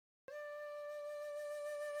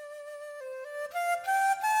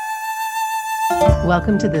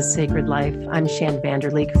Welcome to This Sacred Life. I'm Shan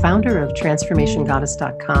Vanderleek, founder of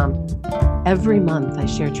TransformationGoddess.com. Every month, I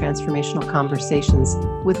share transformational conversations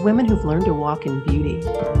with women who've learned to walk in beauty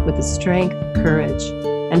with the strength, courage,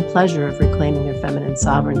 and pleasure of reclaiming their feminine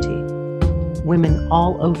sovereignty. Women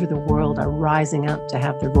all over the world are rising up to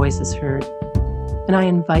have their voices heard, and I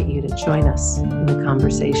invite you to join us in the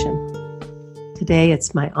conversation. Today,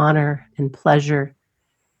 it's my honor and pleasure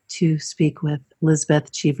to speak with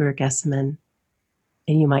Lisbeth Cheever-Gessaman.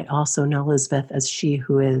 And you might also know Lisbeth as She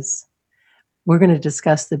Who Is. We're going to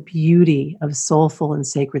discuss the beauty of soulful and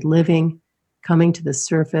sacred living, coming to the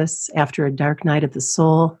surface after a dark night of the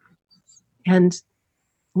soul. And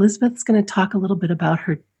Lisbeth's going to talk a little bit about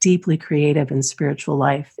her deeply creative and spiritual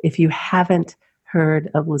life. If you haven't heard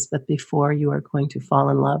of Lisbeth before, you are going to fall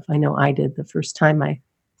in love. I know I did the first time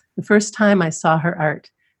I saw her art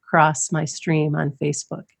cross my stream on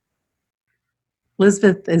Facebook.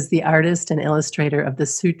 Lisbeth is the artist and illustrator of the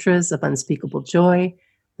Sutras of Unspeakable Joy,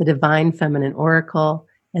 the Divine Feminine Oracle,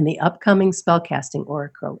 and the upcoming Spellcasting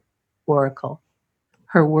Oracle.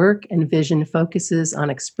 Her work and vision focuses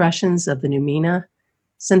on expressions of the Noumena,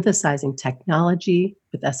 synthesizing technology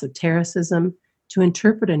with esotericism to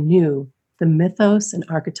interpret anew the mythos and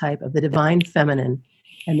archetype of the Divine Feminine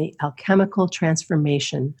and the alchemical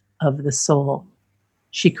transformation of the soul.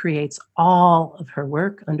 She creates all of her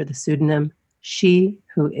work under the pseudonym She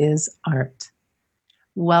Who Is Art.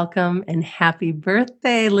 Welcome and happy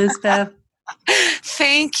birthday, Lisbeth.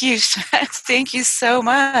 Thank you. Thank you so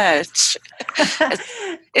much.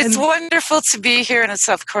 It's wonderful to be here, and it's,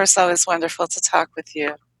 of course, always wonderful to talk with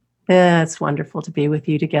you. Yeah, it's wonderful to be with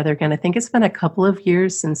you together again. I think it's been a couple of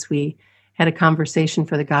years since we had a conversation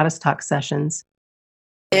for the Goddess Talk sessions.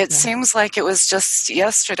 It seems like it was just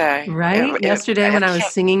yesterday. Right? Yesterday when I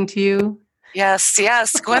was singing to you. Yes,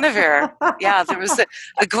 Guinevere. Yeah, there was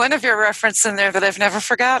a Guinevere reference in there that I've never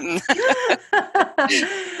forgotten.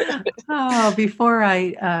 Before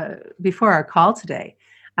our call today,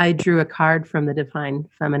 I drew a card from the Divine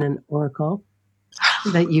Feminine Oracle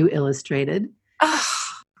that you illustrated.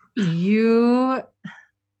 You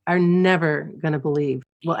are never going to believe.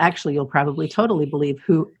 Well, actually, you'll probably totally believe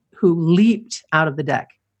who leaped out of the deck.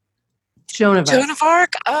 Joan of Arc. Joan of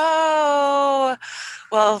Arc? Oh,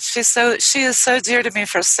 well, she is so dear to me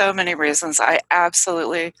for so many reasons. I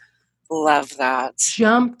absolutely love that.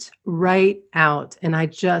 Jumped right out, and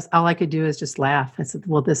all I could do is just laugh. I said,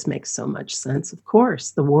 well, this makes so much sense. Of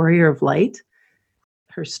course, the Warrior of Light,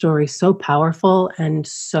 her story so powerful and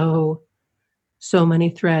so many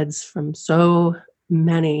threads from so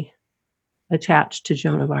many attached to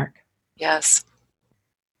Joan of Arc. Yes,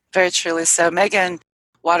 very truly so. Megan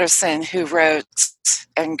Watterson, who wrote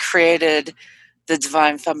and created the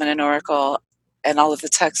Divine Feminine Oracle and all of the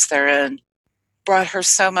texts therein, brought her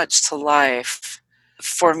so much to life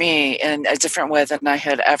for me in a different way than I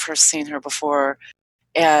had ever seen her before.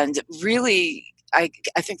 And really, I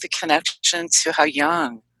think the connection to how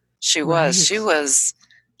young she was. Right. She was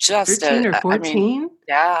just 13 or 14?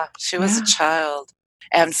 She was a child.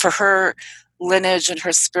 And for her lineage and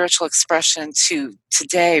her spiritual expression to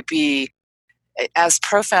today be as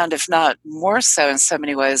profound, if not more so in so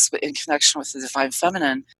many ways, in connection with the Divine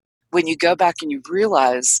Feminine, when you go back and you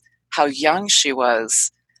realize how young she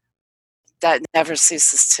was, that never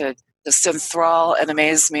ceases to just enthrall and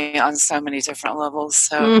amaze me on so many different levels.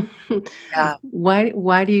 So, yeah.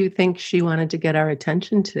 Why do you think she wanted to get our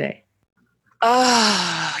attention today?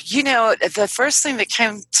 The first thing that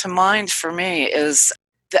came to mind for me is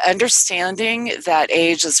the understanding that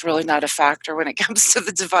age is really not a factor when it comes to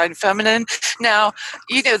the Divine Feminine. Now,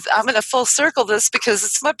 I'm going to full circle this because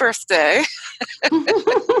it's my birthday.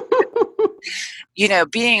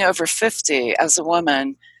 Being over 50 as a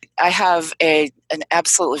woman, I have an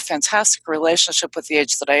absolutely fantastic relationship with the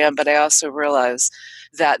age that I am, but I also realize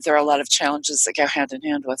that there are a lot of challenges that go hand in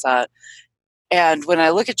hand with that. And when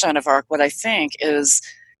I look at Joan of Arc, what I think is,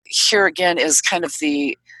 here again is kind of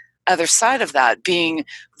the other side of that, being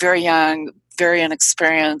very young, very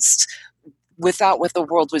inexperienced, without what the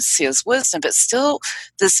world would see as wisdom, but still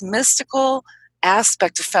this mystical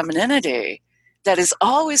aspect of femininity that is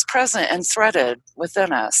always present and threaded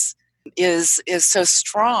within us is so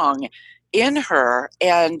strong in her.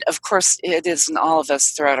 And of course, it is in all of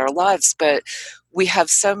us throughout our lives, but we have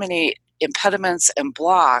so many impediments and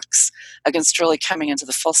blocks against really coming into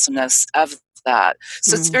the fulsomeness of that.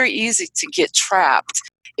 So it's very easy to get trapped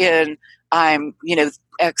in I'm,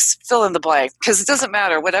 X fill in the blank, because it doesn't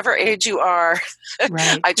matter, whatever age you are.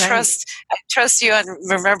 Right. I trust you, and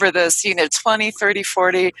remember this, 20, 30,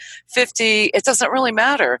 40, 50, it doesn't really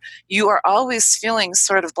matter. You are always feeling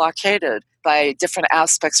sort of blockaded by different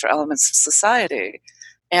aspects or elements of society.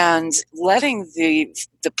 And letting the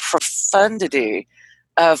profundity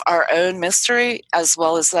of our own mystery, as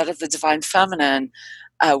well as that of the divine feminine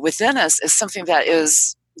within us, is something that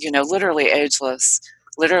is, literally ageless,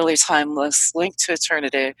 literally timeless, linked to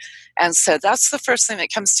eternity. And so that's the first thing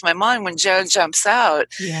that comes to my mind when Joan jumps out.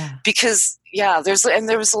 Yeah. Because,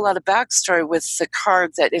 there was a lot of backstory with the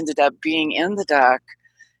card that ended up being in the deck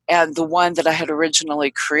and the one that I had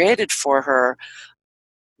originally created for her,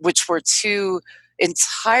 which were two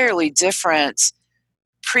entirely different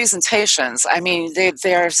presentations. I mean,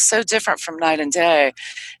 they are so different from night and day.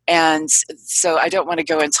 And so I don't want to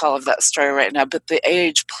go into all of that story right now, but the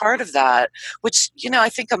age part of that, which, I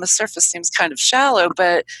think on the surface seems kind of shallow,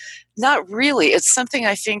 but not really. It's something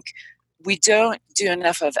I think we don't do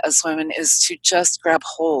enough of as women, is to just grab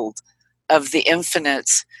hold of the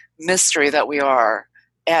infinite mystery that we are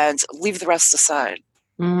and leave the rest aside.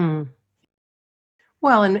 Mm.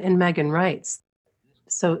 Well, and Megan writes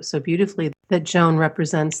so beautifully that Joan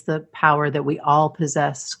represents the power that we all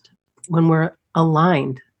possess when we're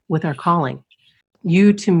aligned with our calling.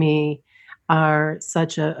 You, to me, are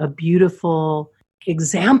such a beautiful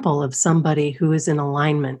example of somebody who is in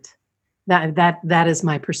alignment. That is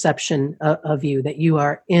my perception of you, that you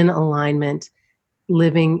are in alignment,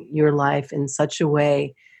 living your life in such a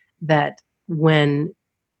way that when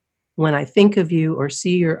I think of you or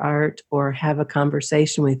see your art or have a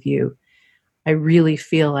conversation with you, I really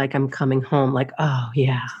feel like I'm coming home, like, oh,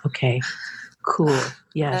 yeah, okay, cool.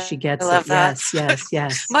 Yeah, she gets I love it. that.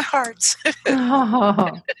 Yes. My heart.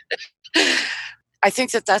 Oh. I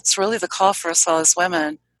think that that's really the call for us all as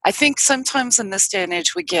women. I think sometimes in this day and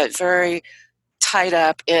age, we get very tied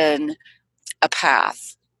up in a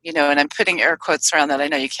path, and I'm putting air quotes around that. I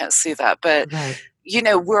know you can't see that, but, Right.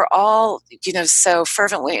 We're all, so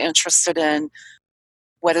fervently interested in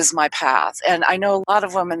what is my path. And I know a lot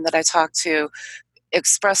of women that I talk to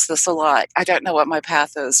express this a lot. I don't know what my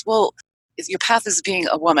path is. Well, your path is being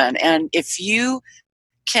a woman. And if you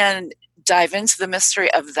can dive into the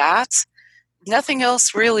mystery of that, nothing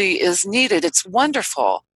else really is needed. It's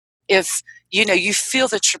wonderful if, you feel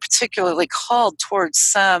that you're particularly called towards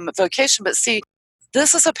some vocation. But see,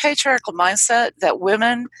 this is a patriarchal mindset that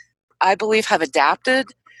women, I believe, have adapted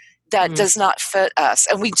that does not fit us.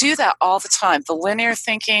 And we do that all the time. The linear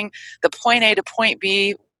thinking, the point A to point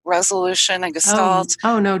B resolution and gestalt.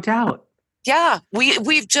 Oh, no doubt. Yeah,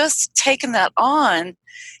 we've just taken that on,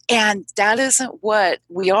 and that isn't what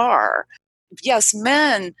we are. Yes,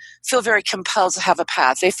 men feel very compelled to have a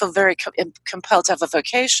path. They feel very compelled to have a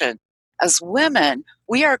vocation. As women,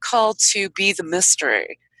 we are called to be the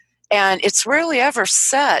mystery. And it's rarely ever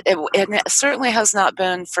set, and it certainly has not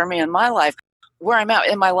been for me in my life. Where I'm at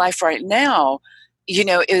in my life right now,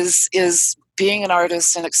 is being an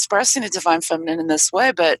artist and expressing the divine feminine in this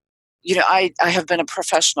way. But, I have been a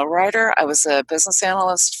professional writer. I was a business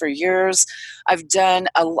analyst for years. I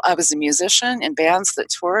was a musician in bands that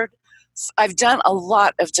toured. I've done a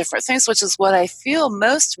lot of different things, which is what I feel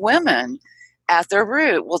most women at their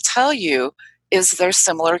root will tell you is their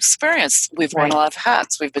similar experience. We've worn a lot of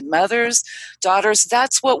hats. We've been mothers, daughters.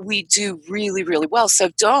 That's what we do really, really well. So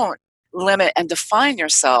don't limit and define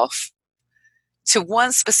yourself to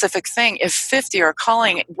one specific thing. If 50 are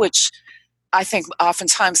calling, which I think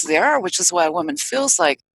oftentimes they are, which is why a woman feels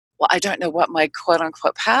like, well, I don't know what my quote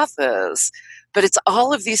unquote path is. But it's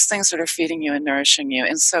all of these things that are feeding you and nourishing you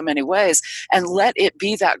in so many ways. And let it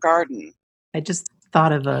be that garden. I just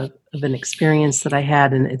thought of an experience that I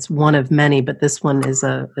had, and it's one of many, but this one is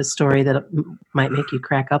a story that might make you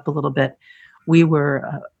crack up a little bit. We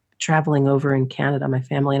were traveling over in Canada. My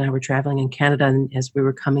family and I were traveling in Canada, and as we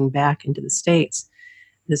were coming back into the States,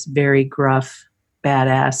 this very gruff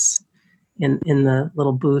badass in the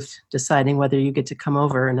little booth deciding whether you get to come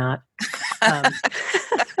over or not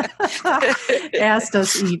asked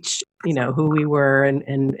us each, who we were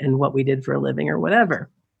and what we did for a living or whatever.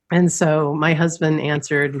 And so my husband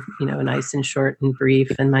answered, nice and short and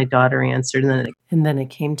brief, and my daughter answered, and then it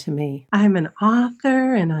came to me. I'm an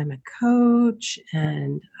author, and I'm a coach,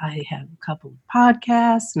 and I have a couple of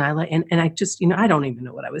podcasts, and I just, I don't even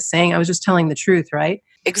know what I was saying. I was just telling the truth, right?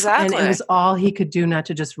 Exactly. And it was all he could do not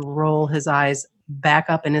to just roll his eyes back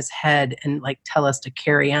up in his head and tell us to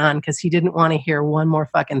carry on, because he didn't want to hear one more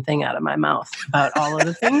fucking thing out of my mouth about all of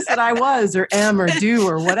the things that I was or am or do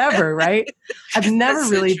or whatever, right? I've never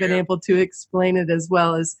really been able to explain it as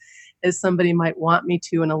well as as somebody might want me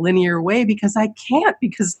to in a linear way, because I can't,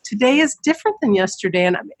 because today is different than yesterday.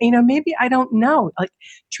 And, maybe I don't know. Like,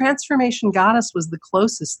 Transformation Goddess was the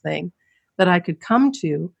closest thing that I could come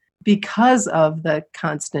to because of the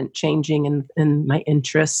constant changing in my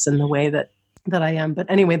interests and the way that I am. But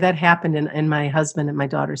anyway, that happened, and my husband and my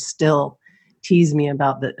daughter still tease me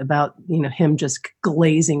about him just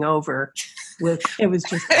glazing over with, it was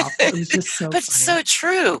just awful. It was just so But funny. so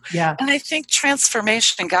true. Yeah. And I think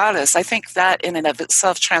Transformation Goddess, I think that in and of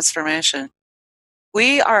itself, transformation,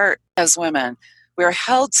 we are, as women, we are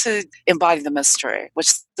held to embody the mystery,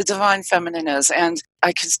 which the divine feminine is. And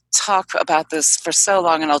I could talk about this for so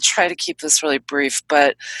long, and I'll try to keep this really brief,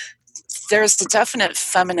 but there's a definite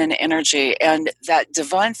feminine energy, and that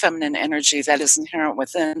divine feminine energy that is inherent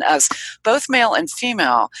within us, both male and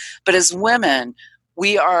female. But as women,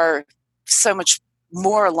 we are so much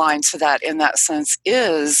more aligned to that, in that sense,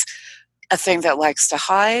 is a thing that likes to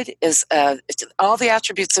hide, is all the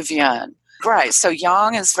attributes of yin. Right. So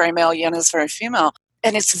yang is very male, yin is very female.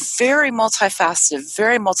 And it's very multifaceted,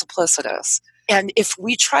 very multiplicitous. And if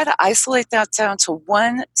we try to isolate that down to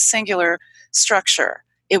one singular structure,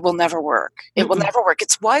 it will never work. It will never work.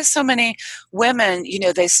 It's why so many women,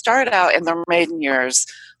 they start out in their maiden years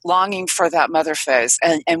longing for that mother phase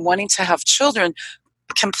and wanting to have children,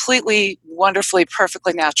 completely, wonderfully,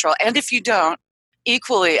 perfectly natural. And if you don't,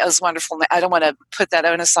 equally as wonderful. I don't want to put that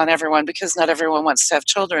onus on everyone, because not everyone wants to have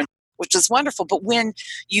children, which is wonderful. But when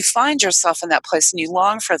you find yourself in that place and you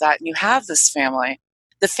long for that and you have this family,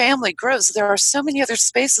 the family grows. There are so many other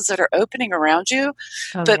spaces that are opening around you.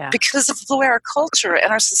 Because of the way our culture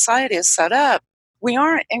and our society is set up, we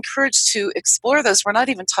aren't encouraged to explore those. We're not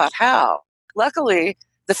even taught how. Luckily,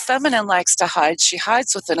 the feminine likes to hide. She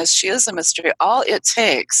hides within us. She is a mystery. All it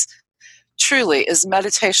takes, truly, is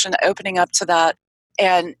meditation, opening up to that,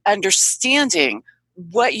 and understanding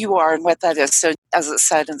what you are and what that is. So, as it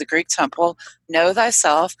said in the Greek temple, know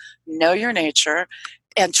thyself, know your nature,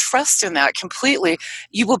 and trust in that completely.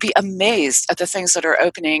 You will be amazed at the things that are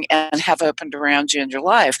opening and have opened around you in your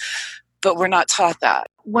life. But we're not taught that.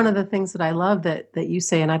 One of the things that I love that you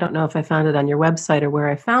say, and I don't know if I found it on your website or where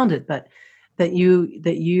I found it, but that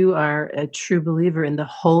you are a true believer in the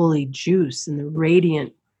holy juice and the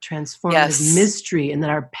radiant transformative mystery, and that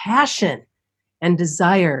our passion and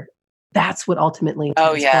desire, that's what ultimately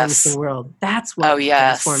transforms the world. That's what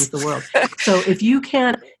transforms the world. So if you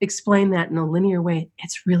can't explain that in a linear way,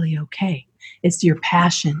 it's really okay. It's your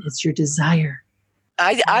passion. It's your desire.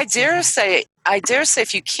 I dare say,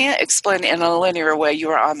 if you can't explain it in a linear way, you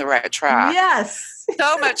are on the right track. Yes.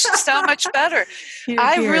 So much better.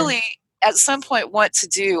 I really, at some point, want to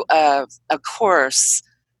do a course.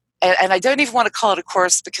 And I don't even want to call it a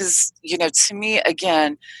course, because, to me,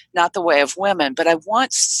 again, not the way of women, but I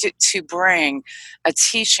want to bring a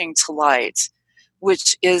teaching to light,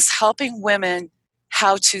 which is helping women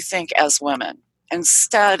how to think as women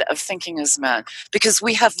instead of thinking as men. Because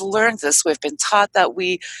we have learned this. We've been taught that.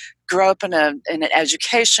 We grow up in an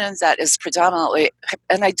education that is predominantly,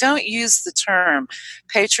 and I don't use the term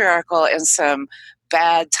patriarchal in some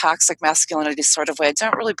bad, toxic masculinity sort of way. I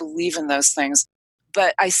don't really believe in those things.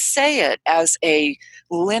 But I say it as a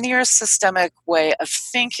linear, systemic way of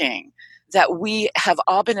thinking that we have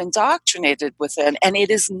all been indoctrinated within, and it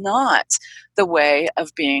is not the way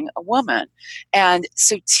of being a woman. And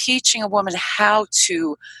so teaching a woman how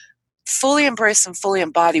to fully embrace and fully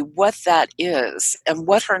embody what that is, and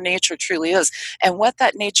what her nature truly is, and what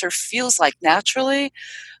that nature feels like naturally,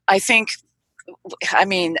 I think, I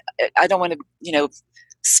don't want to,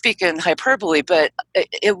 speak in hyperbole, but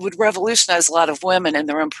it would revolutionize a lot of women in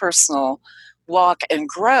their own personal walk and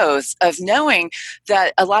growth of knowing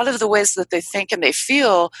that a lot of the ways that they think and they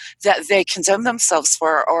feel that they condemn themselves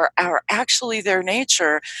for are actually their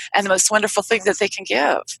nature and the most wonderful thing that they can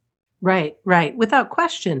give. Right. Without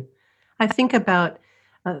question. I think about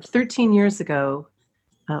 13 years ago,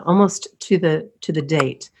 almost to the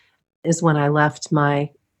date, is when I left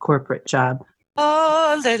my corporate job.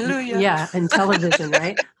 Hallelujah. Yeah, in television,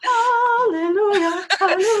 right? Hallelujah,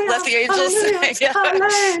 hallelujah. Let the angels sing.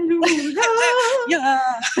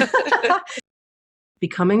 Hallelujah.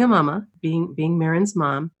 Becoming a mama, being Marin's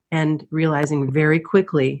mom, and realizing very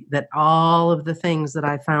quickly that all of the things that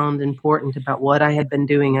I found important about what I had been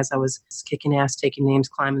doing as I was kicking ass, taking names,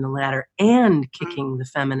 climbing the ladder, and kicking the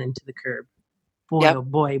feminine to the curb. Boy, oh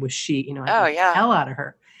boy, was she, I beat the hell out of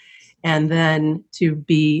her. And then to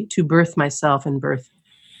birth myself and birth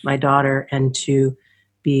my daughter, and to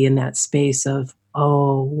be in that space of,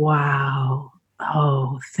 oh, wow.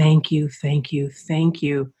 Oh, thank you.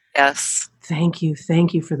 Yes. Thank you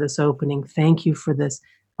for this opening. Thank you for this.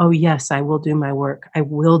 oh, yes, I will do my work. I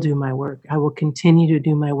will do my work. I will continue to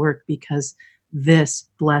do my work because this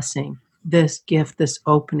blessing, this gift, this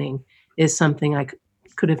opening is something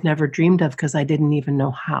could have never dreamed of because I didn't even know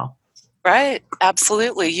how. Right.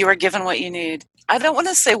 Absolutely. You are given what you need. I don't want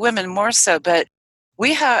to say women more so, but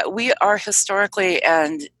we are historically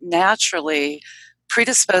and naturally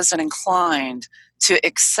predisposed and inclined to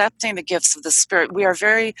accepting the gifts of the spirit. We're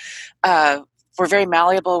very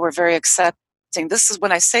malleable. We're very accepting. This is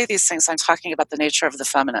when I say these things, I'm talking about the nature of the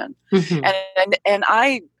feminine. Mm-hmm. And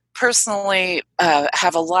I personally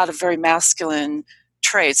have a lot of very masculine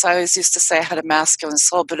traits. I always used to say I had a masculine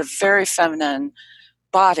soul, but a very feminine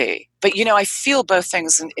body. But I feel both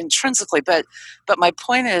things intrinsically. But my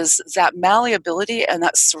point is that malleability and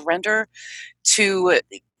that surrender to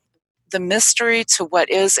the mystery, to what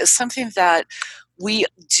is something that we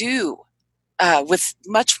do with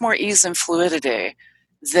much more ease and fluidity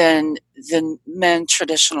than men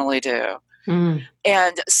traditionally do. Mm.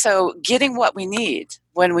 And so getting what we need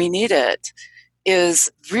when we need it is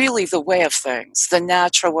really the way of things, the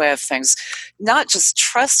natural way of things, not just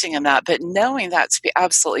trusting in that, but knowing that to be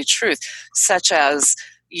absolutely truth, such as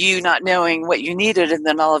you not knowing what you needed and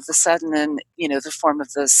then all of a sudden in, the form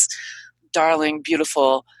of this darling,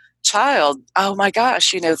 beautiful child, oh my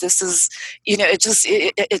gosh, this is,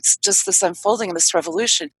 it's just this unfolding, this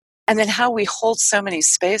revolution. And then how we hold so many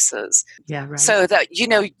spaces. Yeah, right. So that,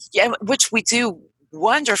 which we do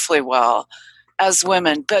wonderfully well as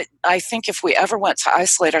women. But I think if we ever want to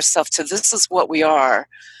isolate ourselves to this is what we are,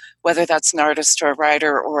 whether that's an artist or a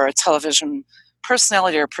writer or a television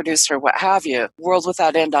personality or producer, what have you, world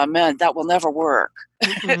without end on men, that will never work.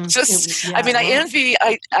 Mm-hmm.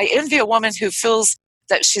 I envy a woman who feels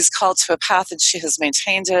that she's called to a path and she has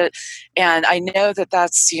maintained it. And I know that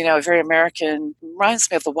that's, very American,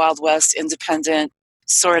 reminds me of the Wild West, independent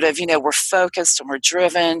sort of, we're focused and we're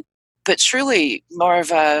driven, but truly more of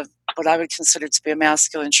what I would consider to be a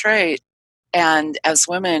masculine trait. And as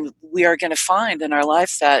women, we are going to find in our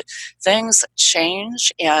life that things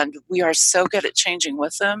change and we are so good at changing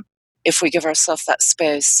with them if we give ourselves that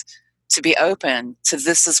space to be open to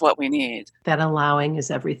this is what we need. That allowing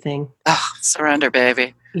is everything. Oh, surrender,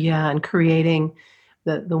 baby. Yeah, and creating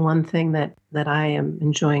the one thing that I am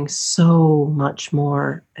enjoying so much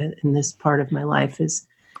more in this part of my life is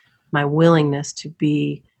my willingness to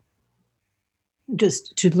be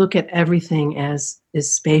just to look at everything as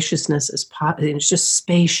spaciousness as it's just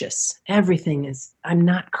spacious. Everything is, I'm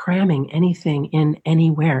not cramming anything in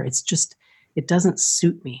anywhere. It's just, it doesn't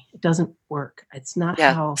suit me. It doesn't work. It's not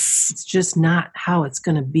it's just not how it's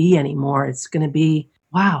going to be anymore. It's going to be,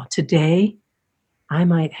 wow, today I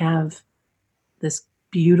might have this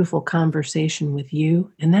beautiful conversation with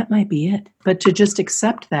you and that might be it. But to just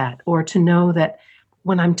accept that, or to know that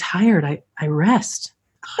when I'm tired, I rest.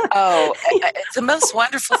 Oh, the most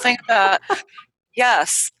wonderful thing about,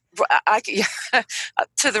 yes,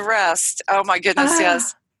 to the rest. Oh my goodness,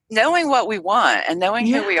 yes. Knowing what we want and knowing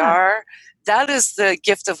who we are, that is the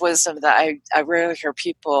gift of wisdom that I rarely hear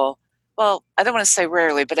people, well, I don't want to say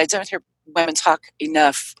rarely, but I don't hear women talk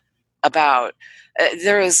enough about.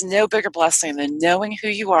 There is no bigger blessing than knowing who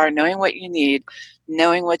you are, knowing what you need,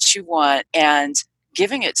 knowing what you want, and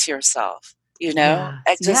giving it to yourself.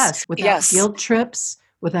 Without guilt trips,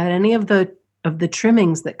 without any of the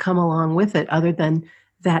trimmings that come along with it, other than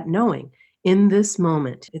that knowing in this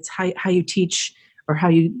moment. It's how you teach or how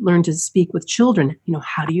you learn to speak with children.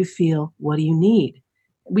 How do you feel? What do you need?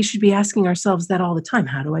 We should be asking ourselves that all the time.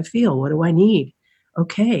 How do I feel? What do I need?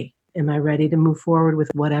 Okay, am I ready to move forward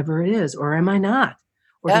with whatever it is, or am I not?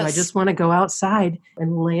 Or do I just want to go outside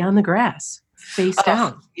and lay on the grass, face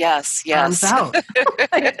down? Yes. Arms out.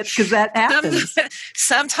 Because that happens.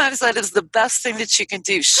 Sometimes that is the best thing that you can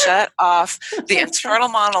do. Shut off the internal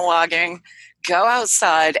monologuing, go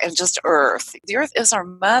outside and just earth. The earth is our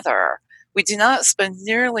mother. We do not spend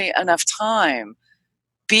nearly enough time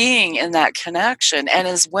being in that connection. And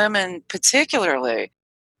as women particularly,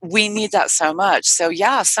 we need that so much. So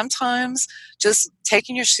yeah, sometimes just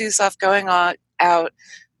taking your shoes off, going out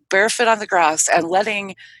barefoot on the grass and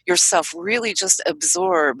letting yourself really just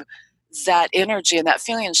absorb that energy and that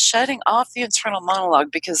feeling and shutting off the internal monologue,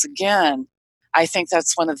 because again, I think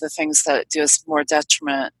that's one of the things that do us more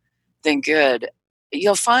detriment than good.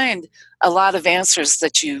 You'll find a lot of answers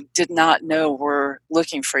that you did not know were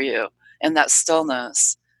looking for you in that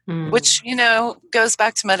stillness, which, goes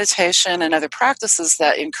back to meditation and other practices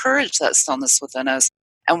that encourage that stillness within us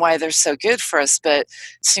and why they're so good for us. But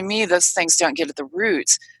to me, those things don't get at the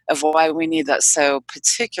root of why we need that so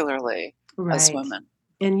particularly as women.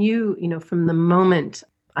 And you, from the moment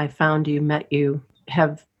I found you, met you,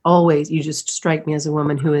 have always, you just strike me as a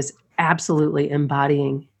woman who is absolutely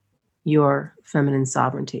embodying your feminine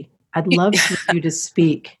sovereignty. I'd love for you to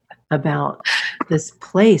speak about this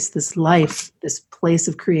place, this life, this place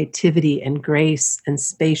of creativity and grace and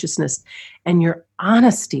spaciousness and your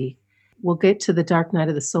honesty. We'll get to the dark night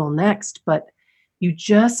of the soul next, but you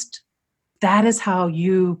just, that is how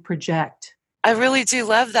you project. I really do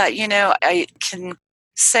love that. I can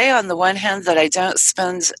say on the one hand that I don't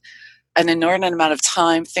spend an inordinate amount of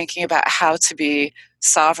time thinking about how to be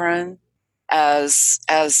sovereign as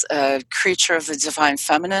a creature of the divine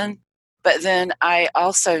feminine. But then I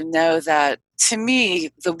also know that, to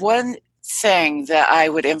me, the one thing that I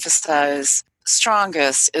would emphasize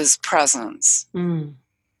strongest is presence.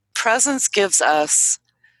 Presence gives us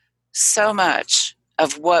so much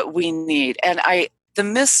of what we need. And the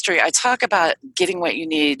mystery, I talk about getting what you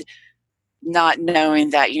need, not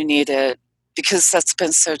knowing that you need it, because that's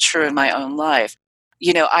been so true in my own life.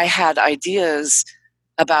 I had ideas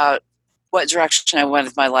about what direction I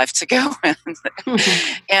wanted my life to go in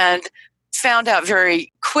and found out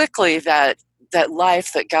very quickly that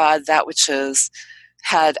life, that God, that which is,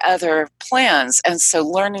 had other plans. And so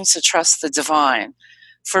learning to trust the divine.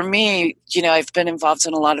 For me, I've been involved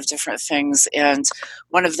in a lot of different things, and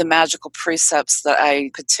one of the magical precepts that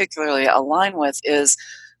I particularly align with is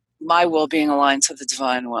my will being aligned to the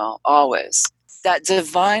divine will, always. That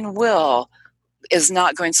divine will is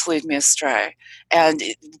not going to lead me astray. And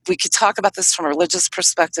we could talk about this from a religious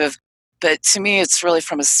perspective, but to me, it's really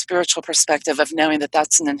from a spiritual perspective of knowing that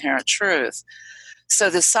that's an inherent truth.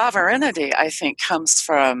 So the sovereignty, I think, comes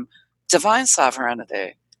from divine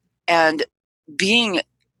sovereignty and being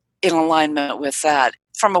in alignment with that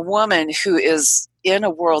from a woman who is in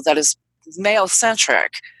a world that is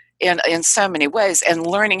male-centric in so many ways, and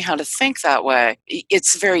learning how to think that way.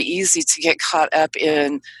 It's very easy to get caught up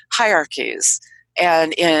in hierarchies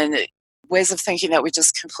and in ways of thinking that we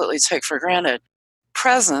just completely take for granted.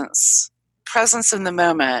 Presence in the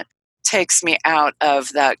moment takes me out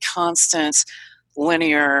of that constant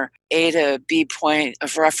linear A to B point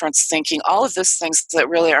of reference thinking, all of those things that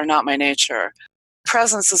really are not my nature.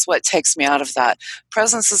 Presence is what takes me out of that.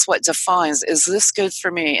 Presence is what defines, is this good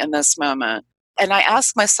for me in this moment? And I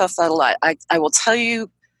ask myself that a lot. I will tell you,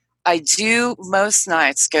 I do most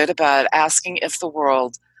nights go to bed asking if the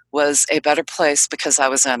world was a better place because I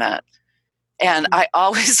was in it. And I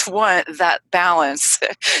always want that balance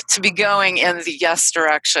to be going in the yes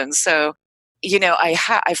direction. So,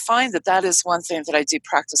 I find that is one thing that I do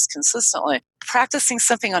practice consistently. Practicing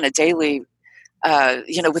something on a daily,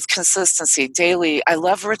 with consistency, daily. I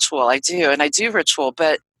love ritual. I do. And I do ritual,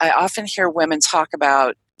 but I often hear women talk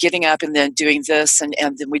about getting up and then doing this, and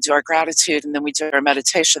then we do our gratitude, and then we do our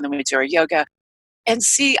meditation, then we do our yoga. And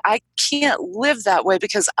see, I can't live that way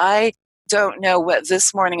because I don't know what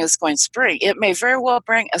this morning is going to bring. It may very well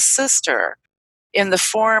bring a sister in the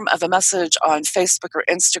form of a message on Facebook or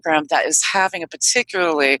Instagram that is having a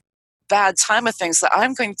particularly bad time of things that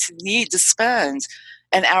I'm going to need to spend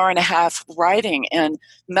an hour and a half writing and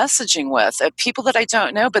messaging with people that I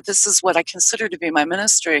don't know, but this is what I consider to be my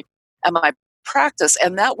ministry and my practice,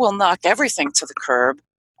 and that will knock everything to the curb.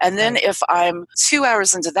 And then if I'm 2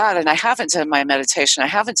 hours into that and I haven't done my meditation, I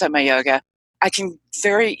haven't done my yoga, I can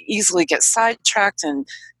very easily get sidetracked and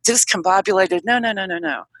discombobulated.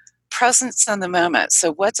 No. Presence in the moment.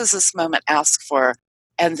 So what does this moment ask for?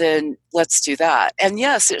 And then let's do that. And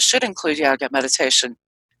yes, it should include yoga, meditation,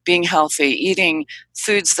 being healthy, eating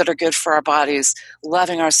foods that are good for our bodies,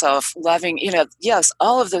 loving ourselves, yes,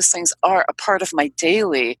 all of those things are a part of my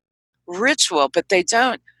daily ritual, but they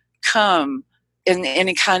don't come in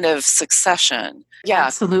any kind of succession. Yeah.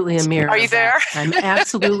 Absolutely a mirror. Are you there? I'm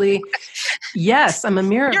absolutely, yes, I'm a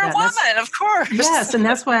mirror. You're of that. A woman, of course. Yes, and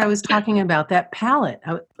that's why I was talking about that palette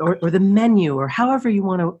or the menu or however you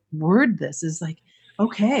want to word this is like,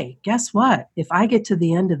 okay, guess what? If I get to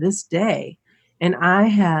the end of this day and I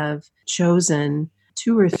have chosen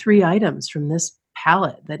 2 or 3 items from this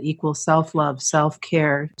palette that equal self-love,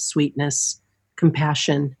 self-care, sweetness,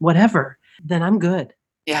 compassion, whatever, then I'm good.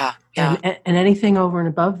 Yeah. And anything over and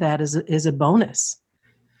above that is a bonus.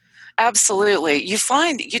 Absolutely. You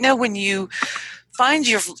find, when you find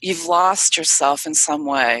you've lost yourself in some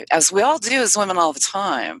way, as we all do as women all the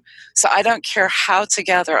time. So I don't care how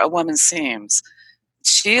together a woman seems.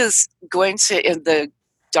 She is going to, in the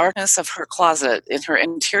darkness of her closet, in her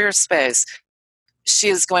interior space, she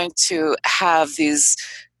is going to have these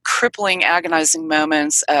crippling, agonizing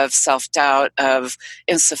moments of self-doubt, of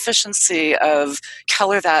insufficiency, of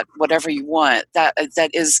color that whatever you want. That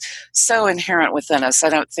is so inherent within us. I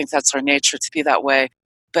don't think that's our nature to be that way.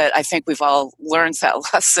 but I think we've all learned that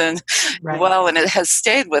lesson well, and it has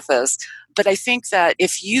stayed with us. But I think that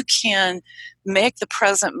if you can make the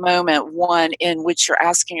present moment one in which you're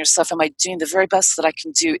asking yourself, am I doing the very best that I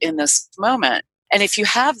can do in this moment? And if you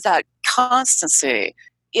have that constancy,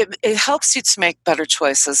 it helps you to make better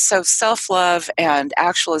choices. So self-love and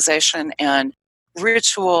actualization and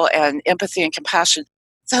ritual and empathy and compassion,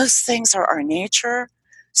 those things are our nature.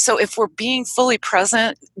 So if we're being fully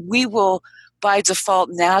present, we will by default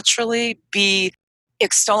naturally be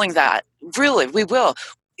extolling that. Really, we will.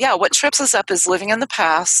 Yeah, what trips us up is living in the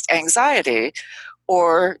past, anxiety,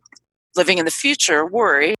 or living in the future,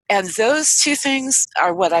 worry. And those two things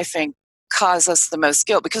are what I think cause us the most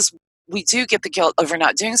guilt, because we do get the guilt over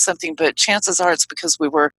not doing something, but chances are it's because we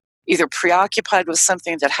were either preoccupied with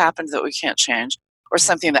something that happened that we can't change, or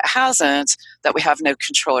something that hasn't, that we have no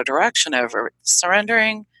control or direction over.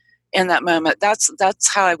 Surrendering in that moment, that's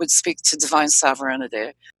how I would speak to divine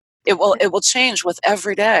sovereignty. It will change with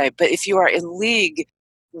every day, but if you are in league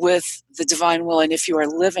with the divine will, and if you are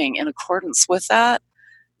living in accordance with that,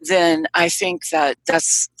 then I think that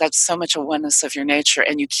that's so much a oneness of your nature,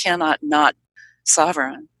 and you cannot not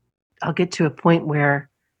sovereign. I'll get to a point where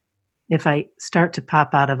if I start to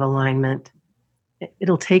pop out of alignment,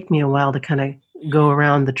 it'll take me a while to kind of go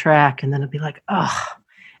around the track, and then it'll be like, oh,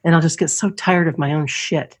 and I'll just get so tired of my own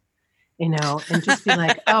shit, and just be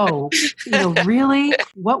like, oh, really?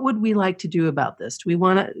 What would we like to do about this? Do we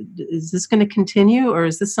want to, is this going to continue, or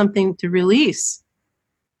is this something to release?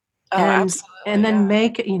 Oh, absolutely. And then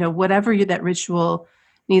make, whatever that ritual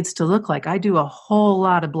needs to look like. I do a whole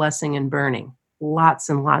lot of blessing and burning. Lots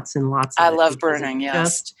and lots and lots of I it. love burning,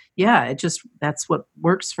 yes. That's what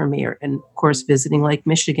works for me. And of course, visiting Lake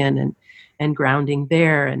Michigan and grounding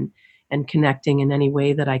there and connecting in any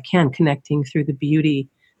way that I can, connecting through the beauty,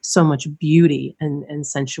 so much beauty and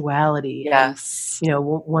sensuality. Yes. And,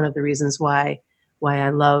 one of the reasons why I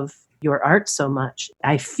love your art so much,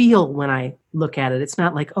 I feel when I look at it, it's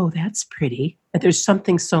not like, oh, that's pretty. There's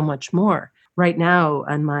something so much more. Right now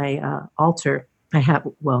on my altar, I have,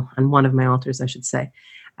 on one of my altars, I should say,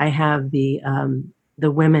 I have the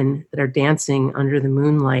women that are dancing under the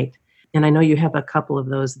moonlight. And I know you have a couple of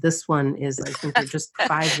those. This one is, I think they're just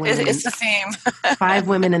 5 women. It's a theme. 5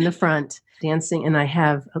 women in the front dancing, and I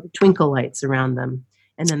have twinkle lights around them.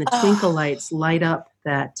 And then the twinkle lights light up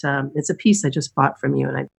that, it's a piece I just bought from you.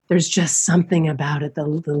 And there's just something about it, the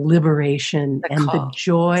liberation and the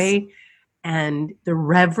joy and the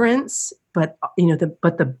reverence, but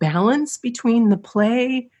the balance between the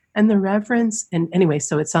play and the reverence. And anyway,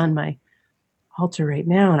 so it's on my altar right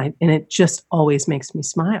now, and it just always makes me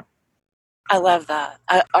smile. I love that.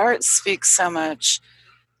 Art speaks so much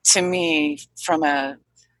to me from a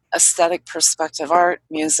aesthetic perspective. Art,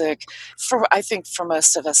 music. I think for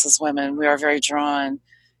most of us as women, we are very drawn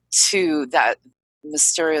to that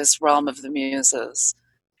mysterious realm of the muses.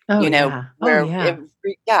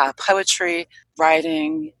 Poetry,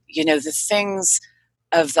 writing, the things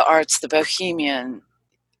of the arts, the bohemian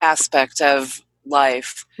aspect of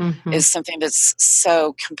life is something that's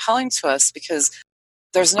so compelling to us because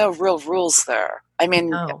there's no real rules there. I mean,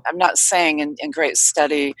 no. I'm not saying in great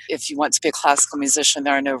study, if you want to be a classical musician,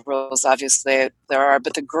 there are no rules. Obviously, there are.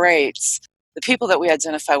 But the greats, the people that we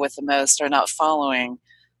identify with the most, are not following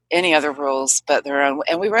any other rules but their own.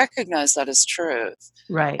 And we recognize that as truth.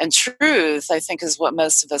 Right. And truth, I think, is what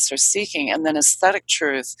most of us are seeking. And then aesthetic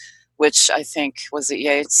truth, which I think, was it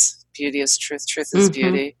Yeats? Beauty is truth. Truth is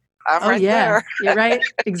beauty. I'm right there. You're right.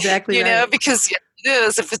 Exactly right. Because it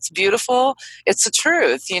is. If it's beautiful, it's the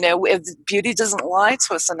truth. If beauty doesn't lie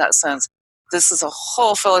to us in that sense. This is a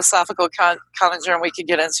whole philosophical conundrum we could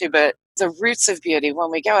get into, but the roots of beauty,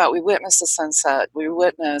 when we go out, we witness the sunset, we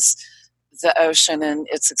witness the ocean and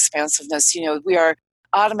its expansiveness. We are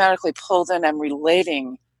automatically pulled in and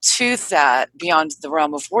relating to that beyond the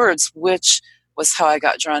realm of words, which was how I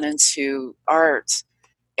got drawn into art.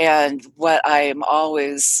 And what I am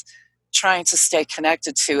always trying to stay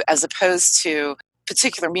connected to, as opposed to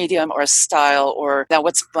particular medium or style or now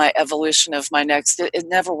what's my evolution of my next, it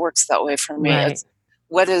never works that way for me. Right. It's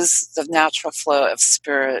what is the natural flow of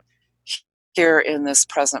spirit here in this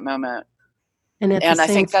present moment. And I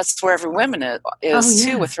think that's where every woman is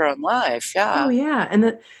too, with her own life. Yeah. Oh yeah.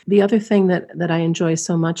 And the other thing that I enjoy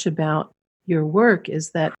so much about your work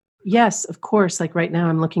is that, yes, of course, like right now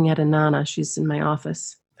I'm looking at Inanna. She's in my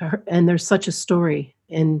office. And there's such a story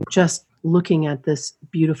in just looking at this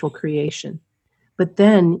beautiful creation. But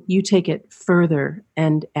then you take it further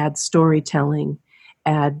and add storytelling,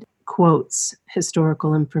 add quotes,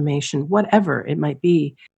 historical information, whatever it might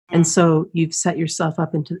be. And so you've set yourself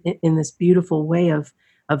up in this beautiful way of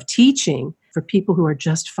teaching for people who are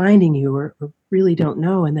just finding you or really don't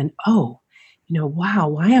know, and then, oh, wow,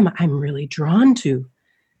 why am I'm really drawn to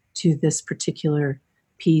this particular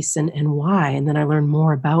piece, and why? And then I learn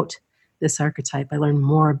more about this archetype. I learn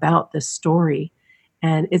more about this story.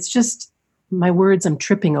 And it's just my words, I'm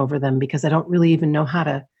tripping over them because I don't really even know how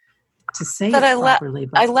to say But it properly.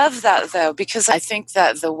 I But love that though, because I think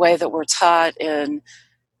that the way that we're taught in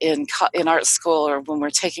art school or when we're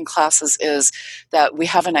taking classes is that we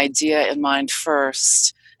have an idea in mind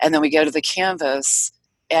first, and then we go to the canvas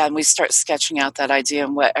and we start sketching out that idea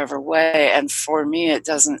in whatever way. And for me, it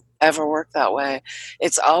doesn't ever work that way.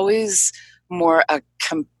 It's always more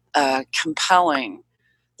compelling.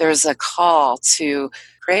 There's a call to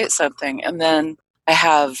create something, and then I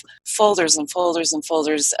have folders and folders and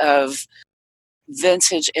folders of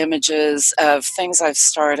vintage images of things I've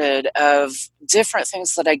started, of different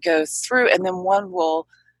things that I go through, and then one will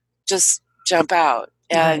just jump out.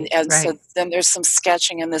 And right. so then there's some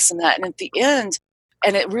sketching and this and that. And at the end,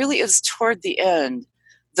 and it really is toward the end,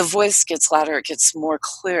 the voice gets louder, it gets more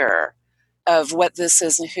clear of what this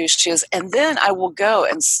is and who she is. And then I will go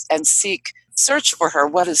and search for her.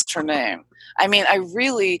 What is her name? I mean, I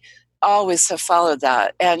really always have followed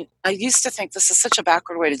that. And I used to think this is such a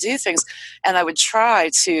backward way to do things. And I would try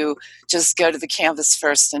to just go to the canvas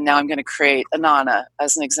first. And now I'm going to create Inanna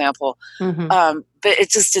as an example. Mm-hmm. But it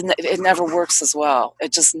just didn't, it never works as well.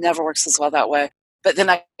 It just never works as well that way. But then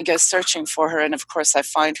I go searching for her. And of course I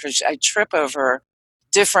find her, I trip over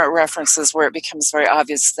different references where it becomes very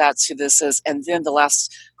obvious that's who this is. And then the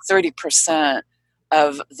last 30%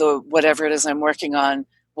 of the whatever it is I'm working on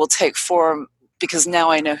will take form because now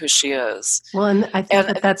I know who she is. Well, and I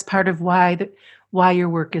think that's part of why your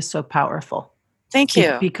work is so powerful. Thank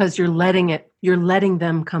you. Because you're letting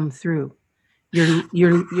them come through.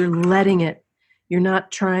 You're letting it. You're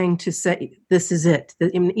not trying to say this is it.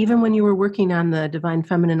 Even when you were working on the Divine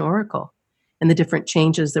Feminine Oracle and the different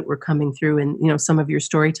changes that were coming through, and some of your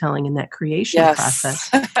storytelling in that creation process.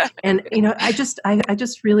 And I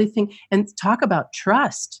just really think, and talk about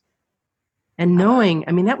trust. And knowing,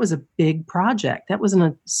 I mean, that was a big project. That wasn't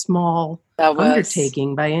a small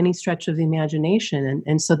undertaking by any stretch of the imagination.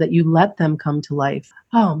 And so that you let them come to life.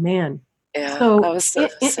 Oh man. Yeah, so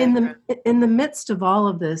in the midst of all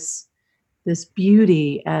of this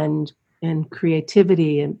beauty and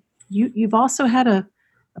creativity, and you've also had a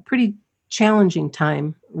pretty challenging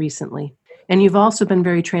time recently. And you've also been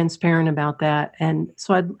very transparent about that. And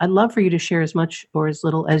so I'd love for you to share as much or as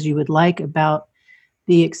little as you would like about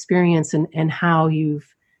the experience and how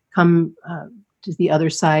you've come to the other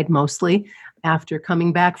side, mostly after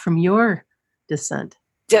coming back from your descent.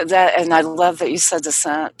 That, and I love that you said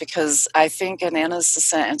descent, because I think Inanna's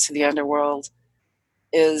descent into the underworld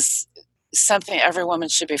is something every woman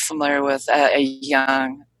should be familiar with at a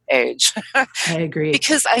young age. I agree.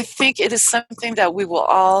 Because I think it is something that we will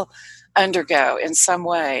all undergo in some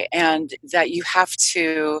way, and that you have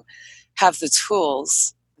to have the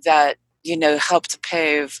tools that help to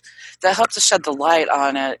pave, that help to shed the light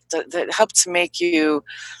on it, that help to make you.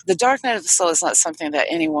 The dark night of the soul is not something that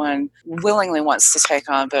anyone willingly wants to take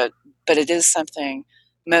on, but it is something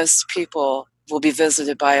most people will be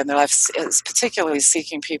visited by in their lives, particularly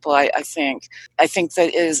seeking people. I think that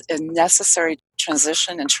it is a necessary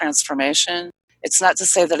transition and transformation. It's not to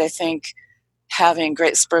say that I think having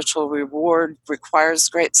great spiritual reward requires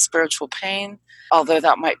great spiritual pain, although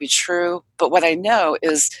that might be true. But what I know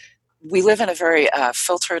is we live in a very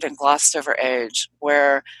filtered and glossed over age,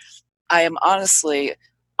 where I am honestly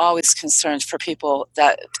always concerned for people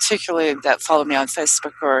that, particularly that follow me on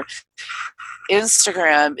Facebook or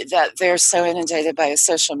Instagram, that they're so inundated by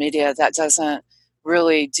social media that doesn't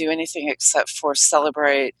really do anything except for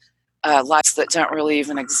celebrate lives that don't really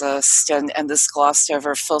even exist, and this glossed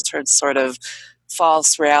over, filtered sort of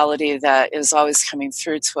false reality that is always coming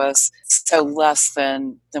through to us, so less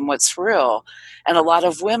than what's real. And a lot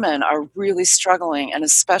of women are really struggling, and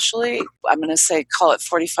especially, I'm going to say, call it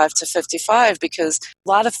 45 to 55, because a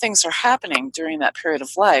lot of things are happening during that period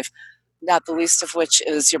of life, not the least of which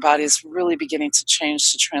is your body is really beginning to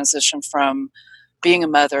change, to transition from being a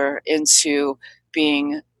mother into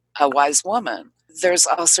being a wise woman. There's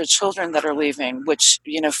also children that are leaving, which,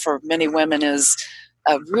 for many women is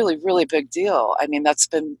a really, really big deal. I mean, that's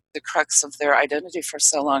been the crux of their identity for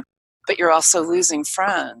so long. But you're also losing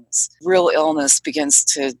friends. Real illness begins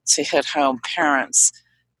to hit home. Parents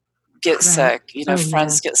get sick,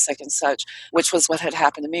 friends get sick and such, which was what had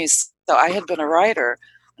happened to me. So I had been a writer,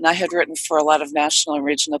 and I had written for a lot of national and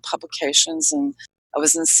regional publications. And I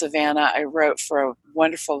was in Savannah. I wrote for a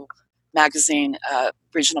wonderful magazine,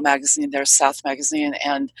 regional magazine there, South Magazine.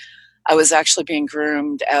 And I was actually being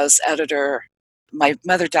groomed as editor. My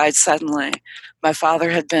mother died suddenly. My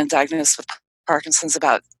father had been diagnosed with Parkinson's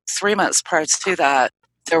about 3 months prior to that.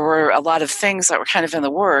 There were a lot of things that were kind of in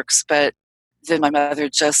the works, but then my mother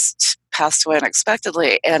just passed away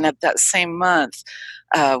unexpectedly. And at that same month,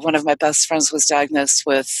 one of my best friends was diagnosed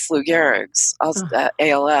with Lou Gehrig's,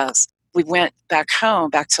 ALS. We went back home,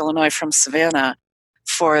 back to Illinois from Savannah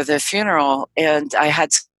for the funeral, and I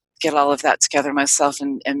had to get all of that together myself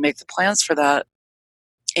and make the plans for that.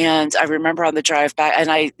 And I remember on the drive back,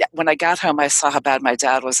 and when I got home, I saw how bad my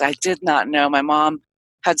dad was. I did not know. My mom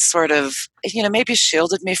had sort of, maybe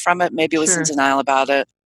shielded me from it, maybe was in denial about it.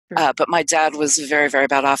 But my dad was very, very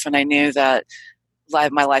bad off, and I knew that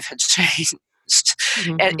my life had changed.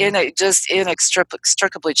 And it just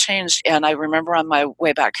inextricably changed. And I remember on my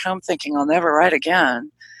way back home thinking, I'll never write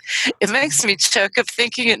again. It makes me choke up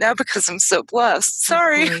thinking it now because I'm so blessed.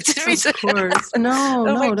 Sorry. Of course.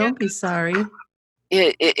 No, don't be sorry.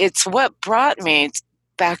 It's what brought me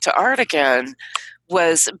back to art again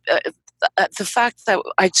was the fact that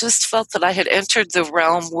I just felt that I had entered the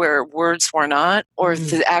realm where words were not, or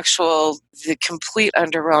the complete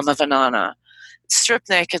underrealm of Inanna. Strip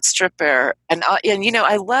naked, strip bare. And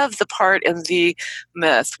I love the part in the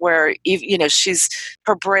myth where, she's,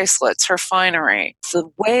 her bracelets, her finery, the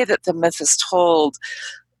way that the myth is told,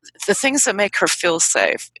 the things that make her feel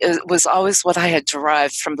safe was always what I had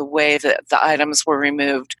derived from the way that the items were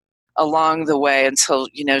removed along the way until,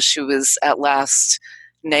 she was at last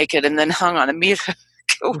naked and then hung on a meat hook.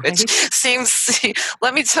 Which seems,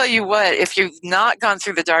 let me tell you what, if you've not gone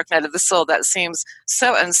through The Dark Night of the Soul, that seems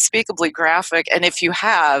so unspeakably graphic. And if you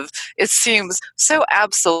have, it seems so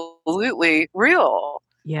absolutely real.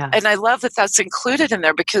 Yeah. And I love that that's included in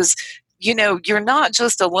there because, you're not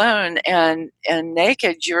just alone and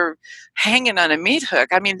naked, you're hanging on a meat hook.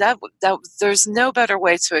 I mean, that there's no better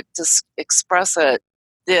way to express it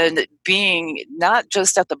than being not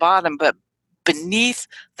just at the bottom, but beneath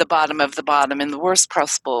the bottom of the bottom in the worst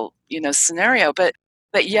possible, scenario. But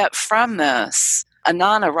yet from this,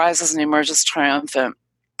 Inanna rises and emerges triumphant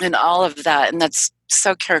and all of that. And that's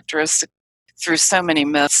so characteristic through so many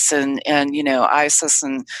myths and Isis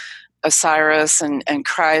and Osiris and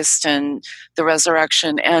Christ and the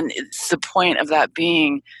resurrection. And the point of that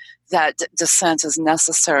being that descent is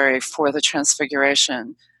necessary for the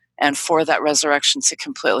transfiguration and for that resurrection to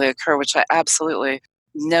completely occur, which I absolutely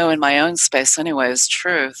know in my own space anyway is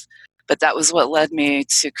truth. But that was what led me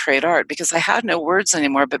to create art because I had no words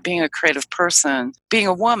anymore. But being a creative person, being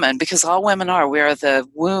a woman, because all women are, we are the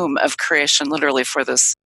womb of creation literally for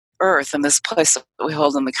this earth and this place that we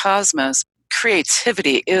hold in the cosmos.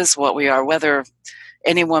 Creativity is what we are, whether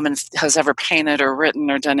any woman has ever painted or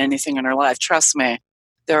written or done anything in her life. Trust me,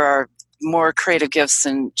 there are more creative gifts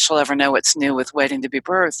than she'll ever know what's new with waiting to be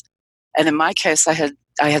birthed. And in my case, I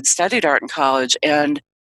had studied art in college, and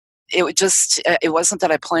it wasn't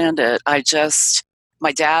that I planned it.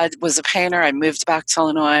 My dad was a painter. I moved back to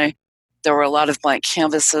Illinois. There were a lot of blank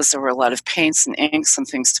canvases. There were a lot of paints and inks and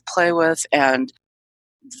things to play with. And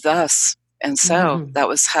so that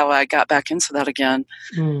was how I got back into that again.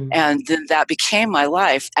 And then that became my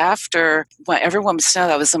life. When everyone must know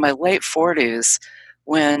that I was in my late 40s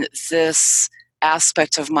when this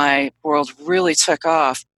aspect of my world really took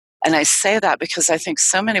off. And I say that because I think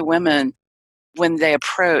so many women, when they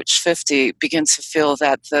approach 50, begin to feel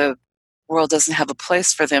that the world doesn't have a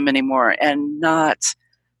place for them anymore. And not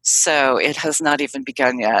so. It has not even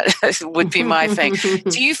begun yet, would be my thing.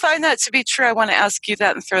 Do you find that to be true? I want to ask you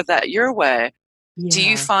that and throw that your way. Yeah. Do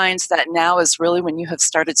you find that now is really when you have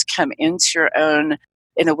started to come into your own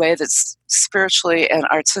in a way that's spiritually and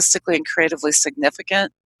artistically and creatively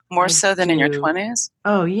significant? More so than in your 20s?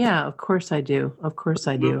 Oh, yeah, of course I do. Of course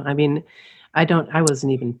I do. I mean, I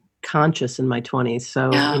wasn't even conscious in my 20s.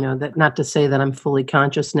 So, that not to say that I'm fully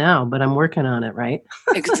conscious now, but I'm working on it, right?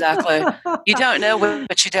 Exactly. You don't know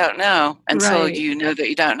what you don't know until you know that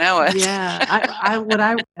you don't know it. Yeah.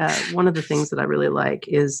 One of the things that I really like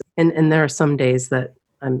is, and there are some days that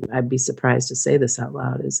I'd be surprised to say this out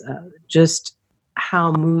loud, is just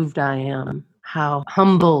how moved I am, how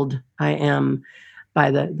humbled I am by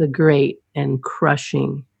the great and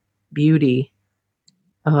crushing beauty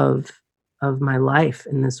of my life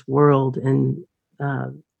in this world and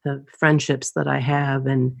the friendships that I have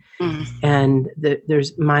and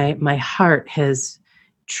there's my heart has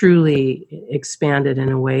truly expanded in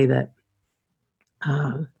a way that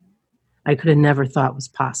I could have never thought was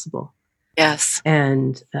possible. Yes.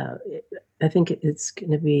 And I think it's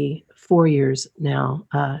going to be 4 years now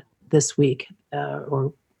this week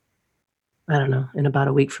or I don't know, in about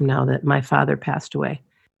a week from now that my father passed away.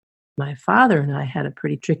 My father and I had a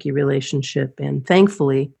pretty tricky relationship, and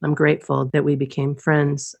thankfully, I'm grateful that we became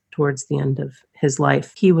friends towards the end of his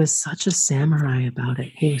life. He was such a samurai about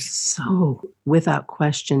it. He was so, without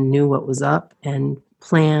question, knew what was up and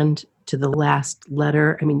planned to the last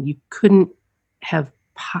letter. I mean, you couldn't have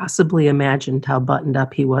possibly imagined how buttoned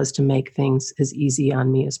up he was to make things as easy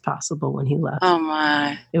on me as possible when he left. Oh,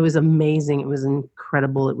 my. It was amazing. It was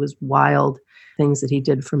incredible. It was wild. Things that he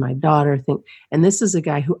did for my daughter. And this is a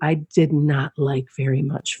guy who I did not like very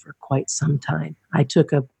much for quite some time. I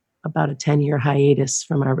took about a 10-year hiatus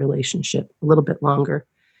from our relationship, a little bit longer,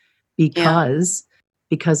 because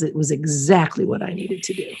it was exactly what I needed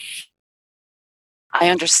to do. I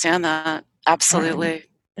understand that. Absolutely.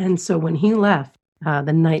 And so when he left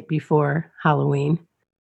the night before Halloween.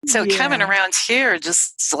 So coming around here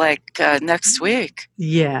just like next week.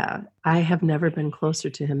 Yeah. I have never been closer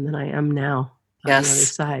to him than I am now. On the other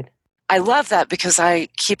side. I love that because I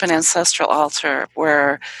keep an ancestral altar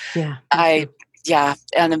where and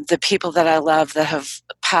the people that I love that have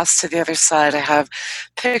passed to the other side, I have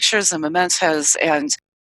pictures and mementos, and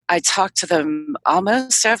I talk to them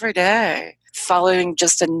almost every day, following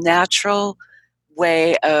just a natural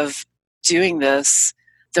way of doing this,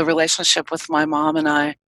 the relationship with my mom and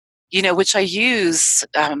I, which I use.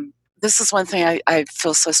 This is one thing I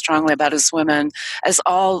feel so strongly about as women, as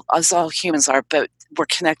all humans are, but we're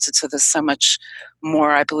connected to this so much more,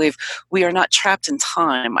 I believe. We are not trapped in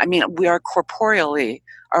time. I mean, we are corporeally,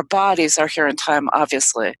 our bodies are here in time,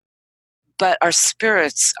 obviously, but our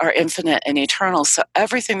spirits are infinite and eternal. So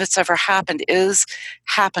everything that's ever happened is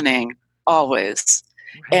happening always.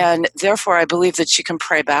 Right. And therefore, I believe that you can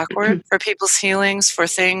pray backward for people's healings, for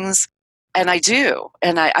things. And I do.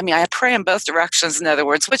 And I pray in both directions, in other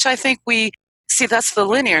words, which I think that's the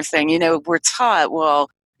linear thing. We're taught,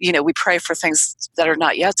 we pray for things that are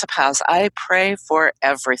not yet to pass. I pray for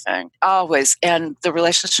everything, always. And the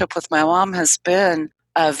relationship with my mom has been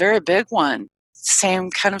a very big one. Same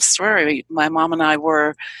kind of story. My mom and I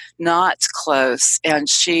were not close, and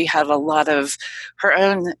she had a lot of her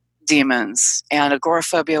own demons, and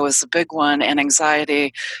agoraphobia was a big one, and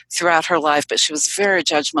anxiety throughout her life, but she was very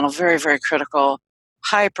judgmental, very, very critical,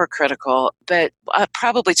 hypercritical, but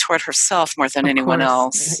probably toward herself more than anyone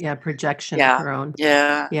else. Yeah, projection of her own.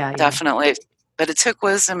 Yeah, definitely. But it took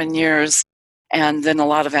wisdom and years and then a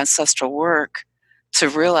lot of ancestral work to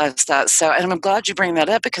realize that. So, and I'm glad you bring that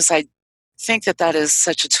up because I think that is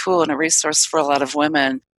such a tool and a resource for a lot of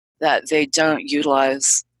women that they don't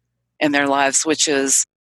utilize in their lives, which is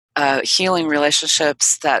healing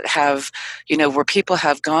relationships that have, where people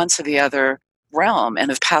have gone to the other realm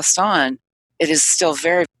and have passed on. It is still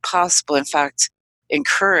very possible, in fact,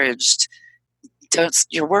 encouraged.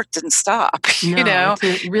 Your work didn't stop, No,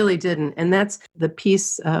 it really didn't. And that's the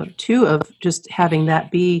piece, too, of just having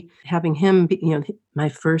him be, my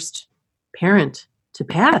first parent to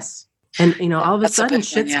pass. And, all of a sudden,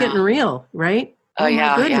 shit's getting real, right? Oh,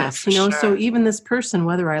 my goodness. Sure. So even this person,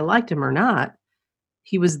 whether I liked him or not,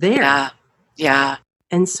 he was there. Yeah.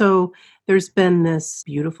 And so there's been this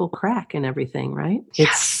beautiful crack in everything, right? Yes.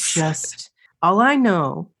 It's just, all I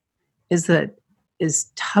know is that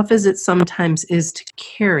as tough as it sometimes is to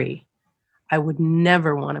carry, I would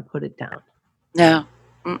never want to put it down. No.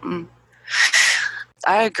 Mm-mm.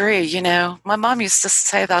 I agree. My mom used to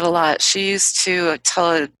say that a lot. She used to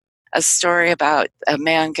tell a story about a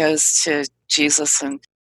man goes to Jesus and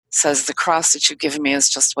says, the cross that you've given me is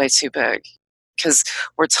just way too big. Because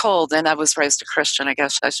we're told, and I was raised a Christian, I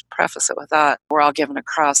guess I should preface it with that, we're all given a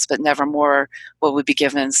cross, but never more will we be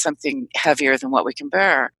given something heavier than what we can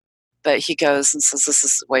bear. But he goes and says, this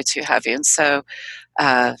is way too heavy. And so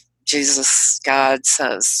Jesus, God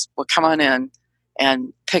says, well, come on in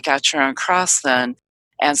and pick out your own cross then.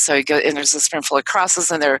 And so he goes, and there's this room full of crosses,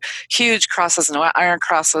 and there are huge crosses and iron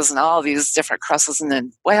crosses and all these different crosses. And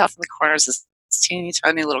then way off in the corners is this teeny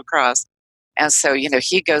tiny little cross. And so,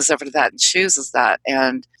 he goes over to that and chooses that.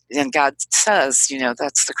 And then God says,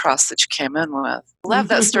 that's the cross that you came in with. I love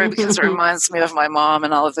that story because it reminds me of my mom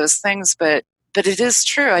and all of those things. But it is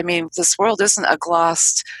true. I mean, this world isn't a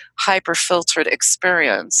glossed, hyper-filtered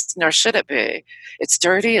experience, nor should it be. It's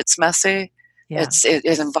dirty. It's messy. Yeah.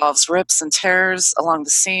 It involves rips and tears along the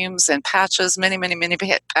seams and patches, many, many, many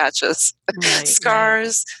patches,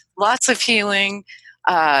 scars, lots of healing.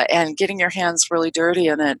 And getting your hands really dirty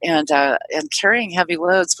in it and carrying heavy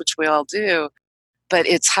loads, which we all do. But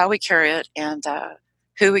it's how we carry it and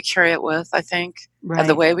who we carry it with, I think, and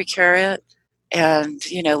the way we carry it. And,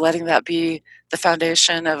 letting that be the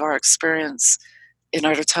foundation of our experience in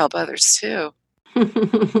order to help others too.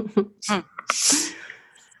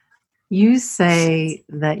 You say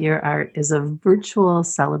that your art is a virtual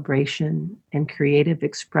celebration and creative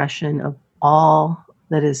expression of all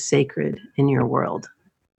that is sacred in your world.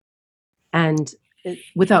 And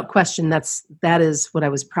without question, that is what I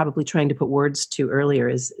was probably trying to put words to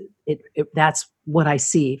earlier. That's what I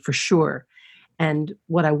see for sure. And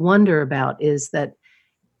what I wonder about is that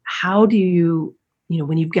how do you,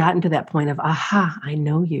 when you've gotten to that point of, aha, I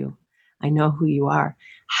know you, I know who you are,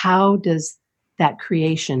 how does that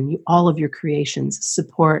creation, all of your creations,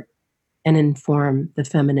 support and inform the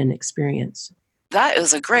feminine experience? That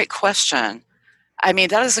is a great question. I mean,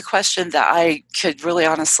 that is a question that I could really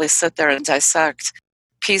honestly sit there and dissect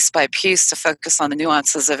piece by piece to focus on the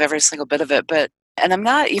nuances of every single bit of it. And I'm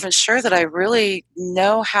not even sure that I really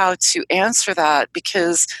know how to answer that,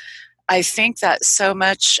 because I think that so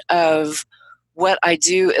much of what I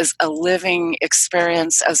do is a living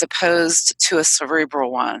experience as opposed to a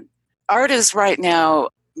cerebral one. Art is right now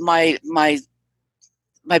my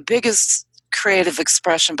biggest creative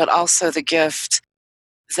expression, but also the gift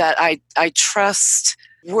that I trust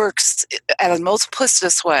works in a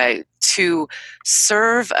multiplicitous way to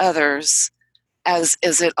serve others, as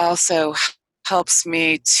it also helps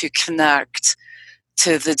me to connect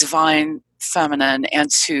to the divine feminine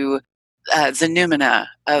and to the noumena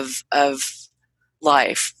of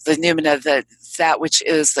life, the noumena that which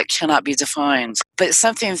is, that cannot be defined, but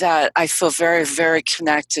something that I feel very, very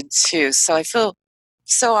connected to. So I feel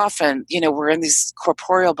so often, we're in these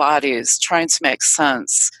corporeal bodies trying to make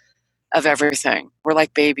sense of everything. We're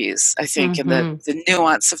like babies, I think, in the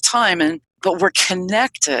nuance of time, but we're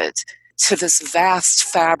connected to this vast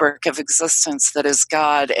fabric of existence that is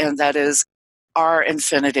God, and that is our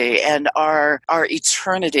infinity and our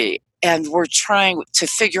eternity. And we're trying to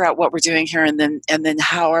figure out what we're doing here, and then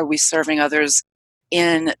how are we serving others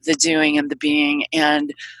in the doing and the being.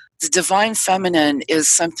 And the divine feminine is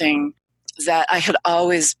something that I had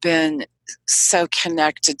always been so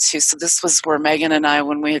connected to. So this was where Megan and I,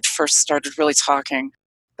 when we had first started really talking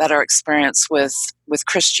about our experience with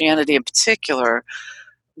Christianity in particular,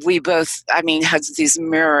 we both, had these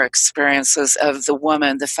mirror experiences of the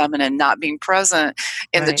woman, the feminine, not being present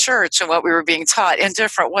in the church and what we were being taught in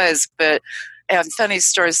different ways. And funny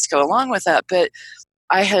stories to go along with that. But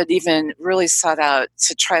I had even really sought out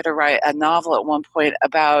to try to write a novel at one point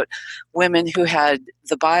about women who had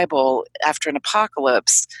the Bible after an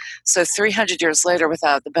apocalypse. So 300 years later,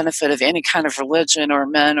 without the benefit of any kind of religion or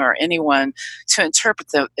men or anyone to interpret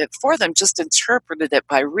it for them, just interpreted it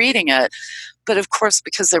by reading it. But of course,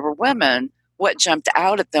 because they were women, what jumped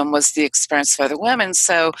out at them was the experience of other women.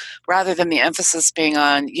 So rather than the emphasis being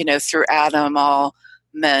on, through Adam, all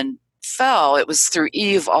men fell, it was through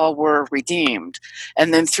Eve, all were redeemed.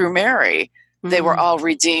 And then through Mary, they were all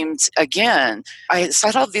redeemed again. I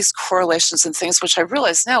saw all these correlations and things, which I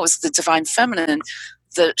realize now is the divine feminine,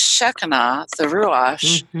 the Shekinah, the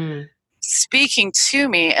Ruach, speaking to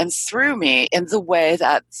me and through me in the way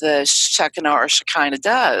that the Shekinah or Shekinah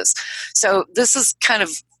does. So this is kind of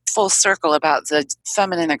full circle about the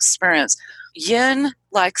feminine experience. Yin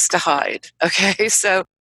likes to hide, okay? So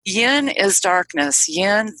yin is darkness.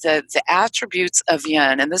 Yin, the attributes of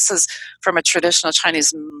yin, and this is from a traditional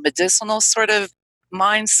Chinese medicinal sort of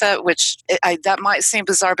mindset, which that might seem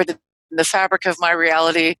bizarre, but in the fabric of my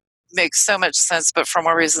reality makes so much sense, but for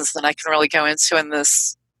more reasons than I can really go into in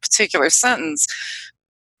this particular sentence.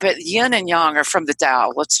 But yin and yang are from the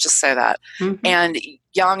Tao, let's just say that. And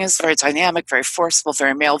yang is very dynamic, very forceful,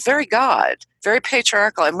 very male, very God, very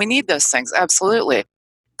patriarchal, and we need those things, absolutely.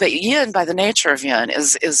 But yin, by the nature of yin,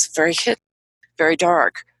 is very hidden, very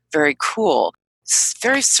dark, very cool,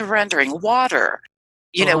 very surrendering. Water,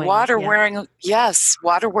 water wearing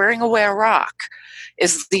away a rock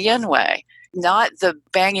is the yin way. Not the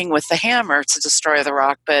banging with the hammer to destroy the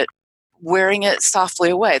rock, but wearing it softly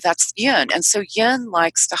away. That's yin. And so yin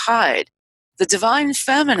likes to hide. The divine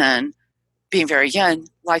feminine, being very yin,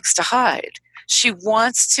 likes to hide. She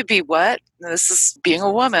wants to be what? This is being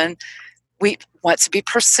a woman. We want to be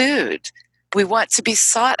pursued. We want to be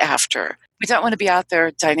sought after. We don't want to be out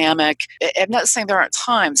there dynamic. I'm not saying there aren't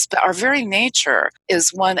times, but our very nature is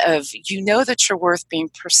one of, that you're worth being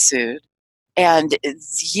pursued. And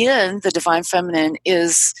yin, the divine feminine,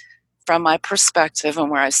 is, from my perspective and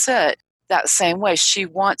where I sit, that same way. She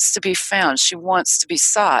wants to be found. She wants to be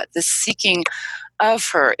sought. The seeking of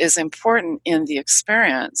her is important in the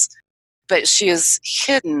experience, but she is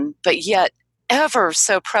hidden, but yet ever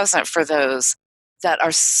so present for those that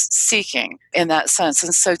are seeking in that sense.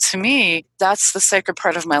 And so to me, that's the sacred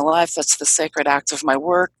part of my life. That's the sacred act of my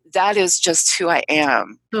work. That is just who I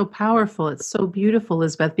am. So powerful. It's so beautiful,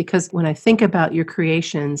 Elizabeth, because when I think about your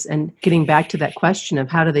creations and getting back to that question of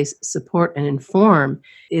how do they support and inform,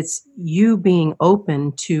 it's you being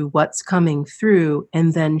open to what's coming through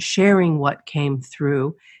and then sharing what came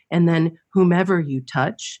through. And then whomever you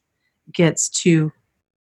touch gets to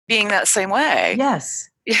being that same way. Yes.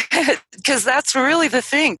 Because that's really the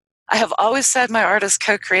thing. I have always said my art is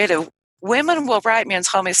co-creative. Women will write me and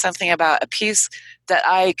tell me something about a piece that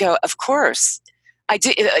I go, of course, I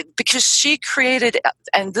did, because she created,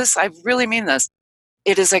 and this, I really mean this,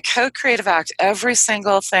 it is a co-creative act. Every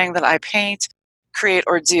single thing that I paint, create,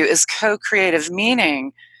 or do is co-creative,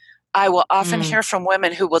 meaning I will often hear from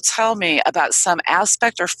women who will tell me about some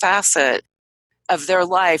aspect or facet of their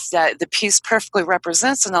life that the piece perfectly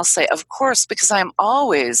represents. And I'll say, of course, because I'm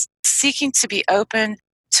always seeking to be open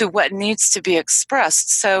to what needs to be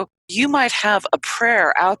expressed. So you might have a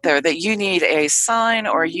prayer out there that you need a sign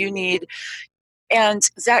or you need, and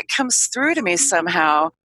that comes through to me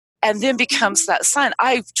somehow and then becomes that sign.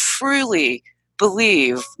 I truly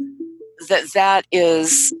believe that that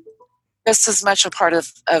is just as much a part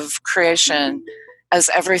of creation as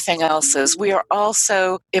everything else is. We are all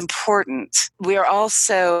so important. We are all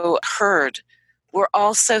so heard. We're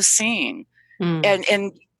all so seen.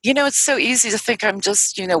 And you know, it's so easy to think I'm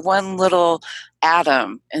just, you know, one little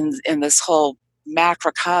atom in this whole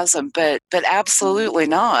macrocosm, but absolutely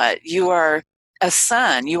not. You are a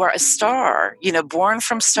sun. You are a star, you know, born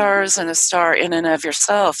from stars and a star in and of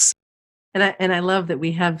yourself. And I love that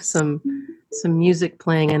we have some music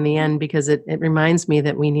playing in the end because it reminds me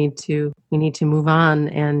that we need to move on.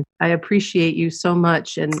 And I appreciate you so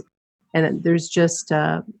much. And there's just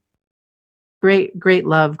great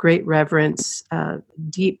love, great reverence,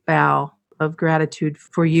 deep bow of gratitude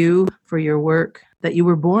for you, for your work, that you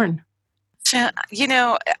were born. You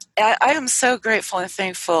know, I am so grateful and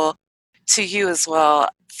thankful to you as well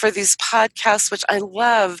for these podcasts, which I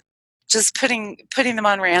love. Just putting them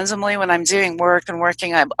on randomly when I'm doing work and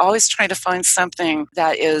working. I'm always trying to find something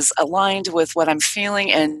that is aligned with what I'm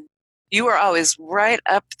feeling, and you are always right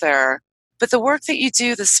up there. But the work that you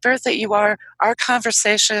do, the spirit that you are, our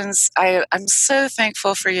conversations, I'm so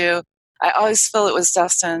thankful for you. I always feel it was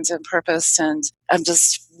destined and purposed, and I'm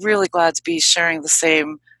just really glad to be sharing the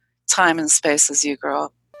same time and space as you,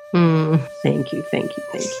 girl. Thank you.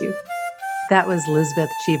 That was Lisbeth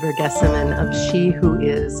Cheever Gessaman of She Who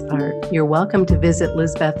Is Art. You're welcome to visit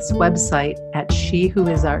Lisbeth's website at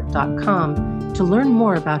shewhoisart.com to learn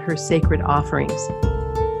more about her sacred offerings.